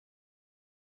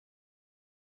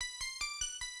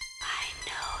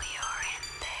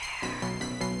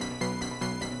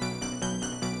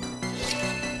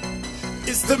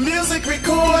It's the music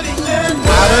recording network.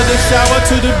 Out of the shower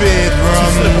to the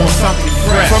bedroom, slip on something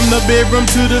fresh. from the bedroom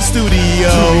to the studio,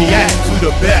 to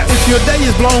the best. If your day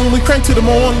is blown, we crank to the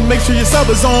morn. Make sure your sub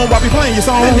is on while we playing your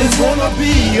song. And it's gonna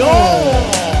be on.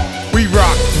 We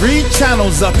rock 3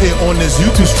 channels up here on this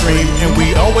YouTube stream, and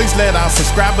we always let our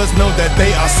subscribers know that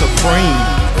they are supreme.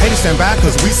 Haters stand by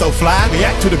cause we so fly.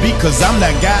 React to the beat cause I'm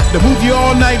that guy to move you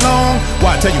all night long.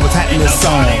 Why I tell you what's happening in this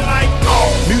song.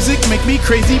 Music make me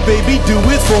crazy, baby, do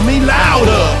it for me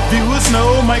louder. Viewers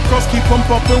know micros keep on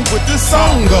pumping with the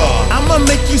song. I'ma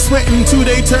make you sweat until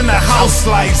they turn the house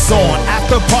lights on.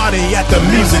 After party at the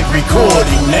Music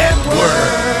Recording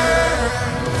Network.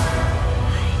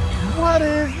 What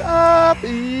is up,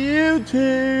 YouTube?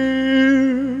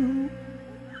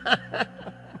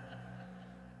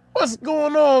 What's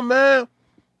going on, man?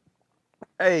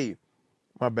 Hey,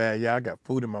 my bad, yeah, I got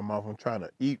food in my mouth. I'm trying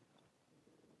to eat.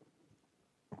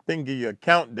 Didn't give you a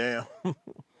countdown.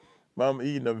 But I'm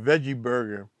eating a veggie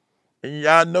burger. And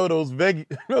y'all know those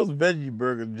veggie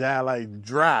burgers like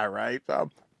dry, right? So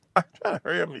I'm trying to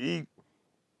hurry up and eat.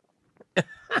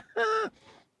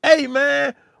 Hey,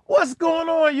 man. What's going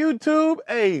on, YouTube?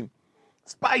 Hey,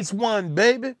 Spice One,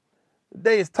 baby.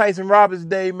 Today is Tyson Roberts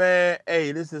Day, man.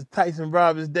 Hey, this is Tyson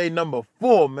Roberts Day number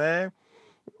 4, man.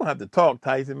 We're going to have to talk,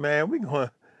 Tyson, man. We're going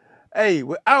to, hey,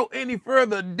 without any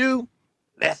further ado,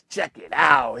 let's check it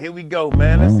out. Here we go,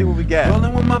 man. Let's see what we got.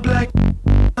 Rolling with my black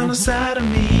on the side of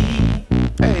me.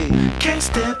 Hey. Can't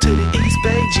step to the East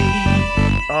Bay G.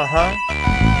 Uh-huh.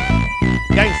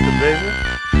 Gangsta, baby.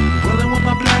 Rolling with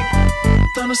my black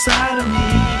on the side of me.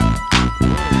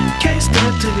 Can't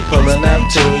step to the Pulling up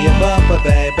to your bumper,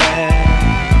 baby,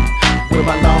 with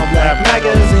my long black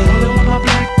magazine. Rolling with my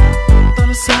black on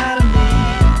the side of me.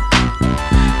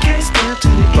 Can't step to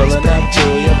the Pulling up to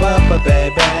your bumper,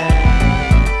 baby,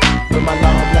 with my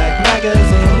long black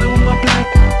magazine. Rolling with my black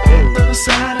on the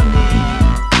side of me.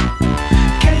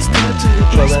 Can't step to the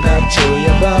Pulling up to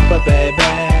your bumper, baby,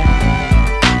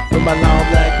 with my long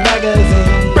black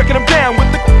magazine. Breaking them down with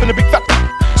the in the big fat,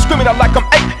 screaming out like I'm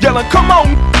 8, yelling, come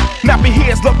on. Nappy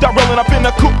heads looked out, rolling up in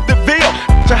a coupe de ville.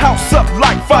 Your house up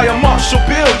like Fire Marshal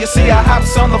Bill. You see, I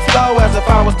hops on the floor as if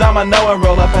I was domino and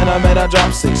roll up in a middle drop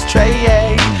 6 tray.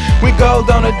 We gold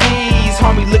on the D's,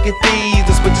 homie, look at these.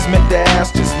 The switches make the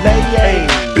ass just lay.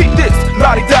 Beat this,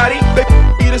 lottie dottie, they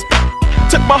beat us.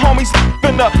 Took my homies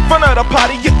in the front of the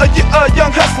party. Young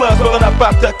hustlers rolling up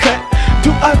out the cut. Do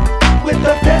I with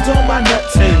the pants on my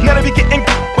nuts? Now they be getting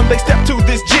when they step to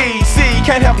this GC.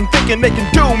 Can't help them thinking they can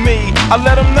do me. I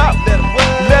let them know,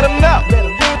 let them know.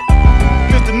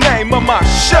 Here's the name of my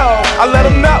show. I let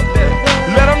them know,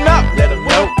 let them know.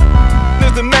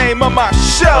 Here's the name of my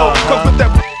show. Come with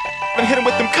that and hit them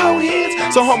with them cold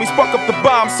hits. So homies spark up the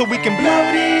bomb so we can blow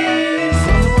these.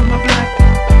 Rolling with my black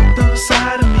on the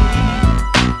side of me.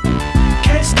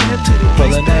 Can't step to the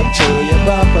Pulling up to your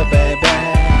bumper, baby,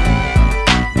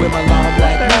 with my long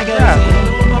black magazine.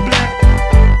 Rolling with my black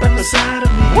on the side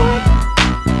of me.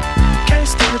 Can't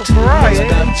step to the Pulling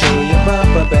up to your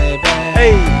bumper, baby,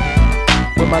 Hey.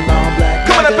 with my long black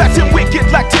Coming up back to magazine. wicked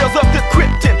like Tales of the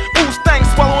Cryptid. Who's things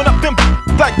swallowing up them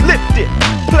like lifted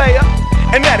player.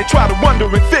 And now they try to wonder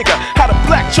and figure how the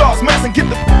black Charles Manson get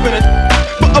the in it.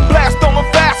 Put a blast on them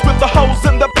fast with the holes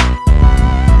in the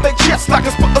they chest like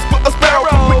a sparrow.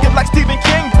 Wicked like Stephen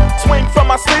King. Swing from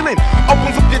my ceiling.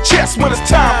 Opens up your chest when it's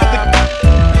time for the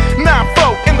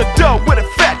 9-4 in the dough with a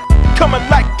fat. Coming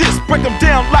like this, break them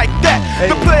down like that.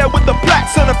 The player with the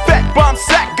blacks and a fat bomb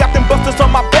sack. Got them busters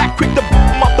on my back, quick to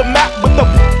off the map with the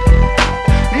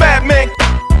madman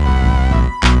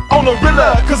on the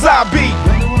rilla, cause I be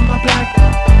Rolling with my black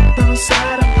on the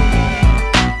side of me.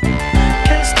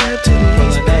 Can't step to the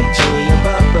Pulling up to your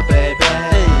bumper, baby,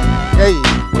 Hey.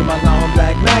 with my long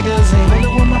black magazine.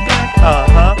 Rolling with my black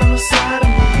on the side of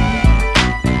me.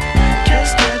 Can't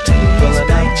step to the Pulling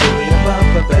up to your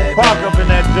bumper, baby, Park up in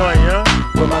that joint, yeah?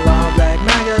 with my long black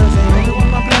magazine. Rolling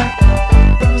with my black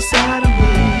on the side of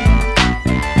me.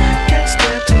 Can't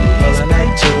step to the Pulling up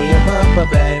to your bumper,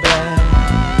 baby,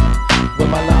 with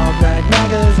my long black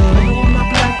magazine. Rolling with my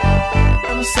black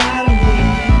on the side of me.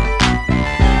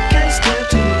 Can't step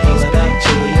to the Pulling up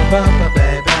to your bumper,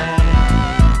 baby,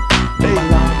 with my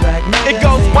long black magazine. it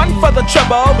goes one for the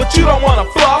trouble, but you don't wanna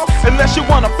floss unless you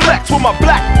wanna flex with my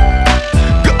black.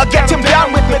 Get him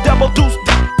down with the double deuce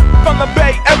from the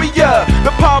Bay Area,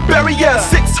 the Palm Barrier.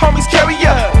 6 homies carry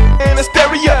ya in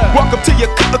hysteria. Walk up to your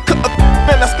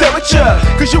and I stare at ya,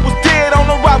 cause you was dead on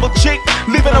arrival, chick.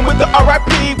 Leaving them with the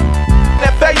R.I.P.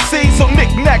 FAC. So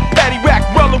knick-knack, patty rack,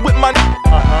 rolling with my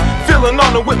feeling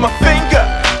on it with my finger.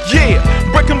 Yeah,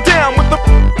 break him down with the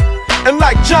and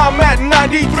like John Madden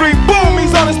 93, boom, he's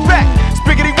on his back.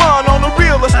 Spiggity one on the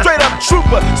real, a straight up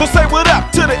trooper. So say what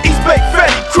up to the East Bay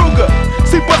Freddy Krueger.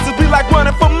 See busters be like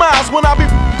running for miles when I be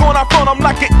going off on them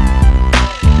like it.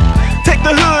 Take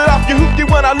the hood off your hoopty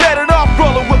when I let it off,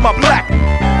 rolling with my black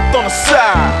on the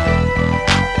side.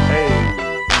 Hey.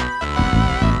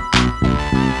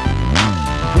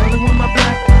 Rolling with my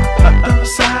black on the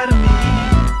side of me.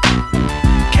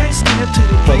 Can't step to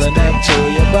the Pulling up to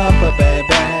your bumper, baby.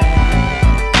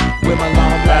 With my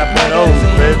long black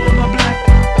magazine. With my black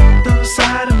on the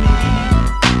side of me.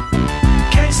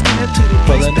 Can't step to the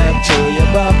Pulling up to your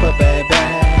bumper, baby.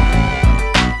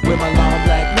 With my long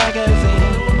black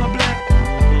magazine. with my black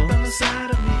on the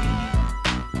side of me.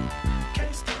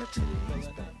 Can't step to the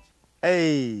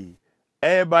Hey,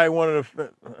 everybody wanted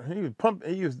to.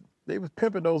 They was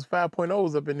pimping those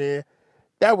 5.0s up in there.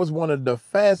 That was one of the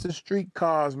fastest street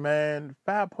cars, man.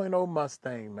 5.0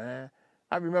 Mustang, man.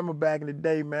 I remember back in the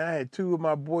day, man. I had two of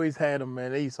my boys had them,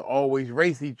 man. They used to always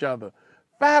race each other.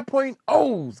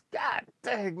 5.0s, god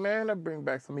dang, man. That bring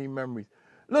back some of these memories.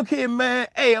 Look here, man.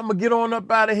 Hey, I'm gonna get on up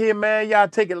out of here, man. Y'all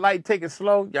take it light, take it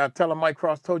slow. Y'all tell them Mike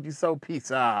Cross told you so.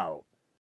 Peace out.